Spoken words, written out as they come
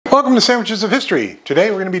Welcome to Sandwiches of History. Today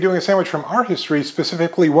we're going to be doing a sandwich from our history,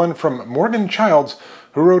 specifically one from Morgan Childs,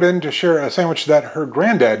 who wrote in to share a sandwich that her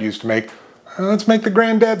granddad used to make. Let's make the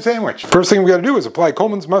Granddad sandwich. First thing we got to do is apply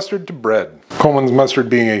Colman's mustard to bread. Colman's mustard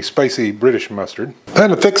being a spicy British mustard.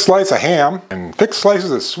 Then a thick slice of ham and thick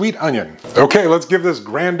slices of sweet onion. Okay, let's give this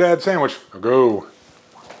Granddad sandwich a go.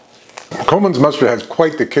 Colman's mustard has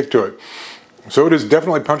quite the kick to it. So it is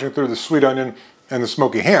definitely punching through the sweet onion and the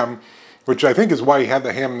smoky ham, which I think is why he had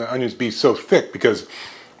the ham and the onions be so thick, because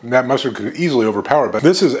that mustard could easily overpower it. But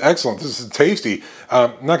this is excellent. This is tasty.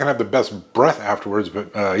 I'm not going to have the best breath afterwards,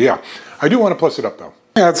 but yeah. I do want to plus it up though.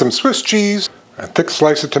 Add some Swiss cheese, a thick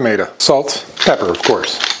slice of tomato, salt, pepper of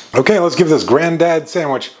course. Okay, let's give this Granddad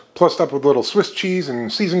sandwich plussed up with a little Swiss cheese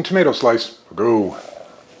and seasoned tomato slice a go.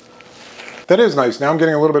 That is nice. Now I'm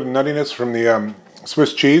getting a little bit of nuttiness from the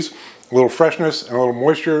Swiss cheese, a little freshness and a little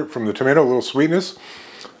moisture from the tomato, a little sweetness.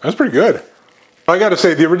 That's pretty good. I gotta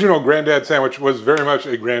say, the original Granddad sandwich was very much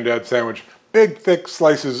a Granddad sandwich. Big thick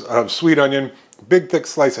slices of sweet onion, big thick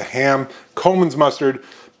slice of ham, Colman's mustard,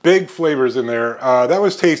 big flavors in there. That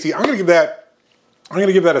was tasty. I'm gonna give that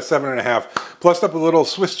a 7.5. Plussed up a little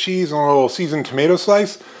Swiss cheese and a little seasoned tomato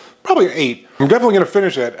slice, probably an 8. I'm definitely gonna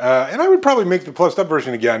finish it, and I would probably make the plussed up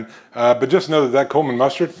version again, but just know that Colman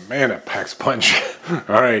mustard, man, it packs punch.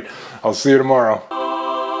 All right, I'll see you tomorrow.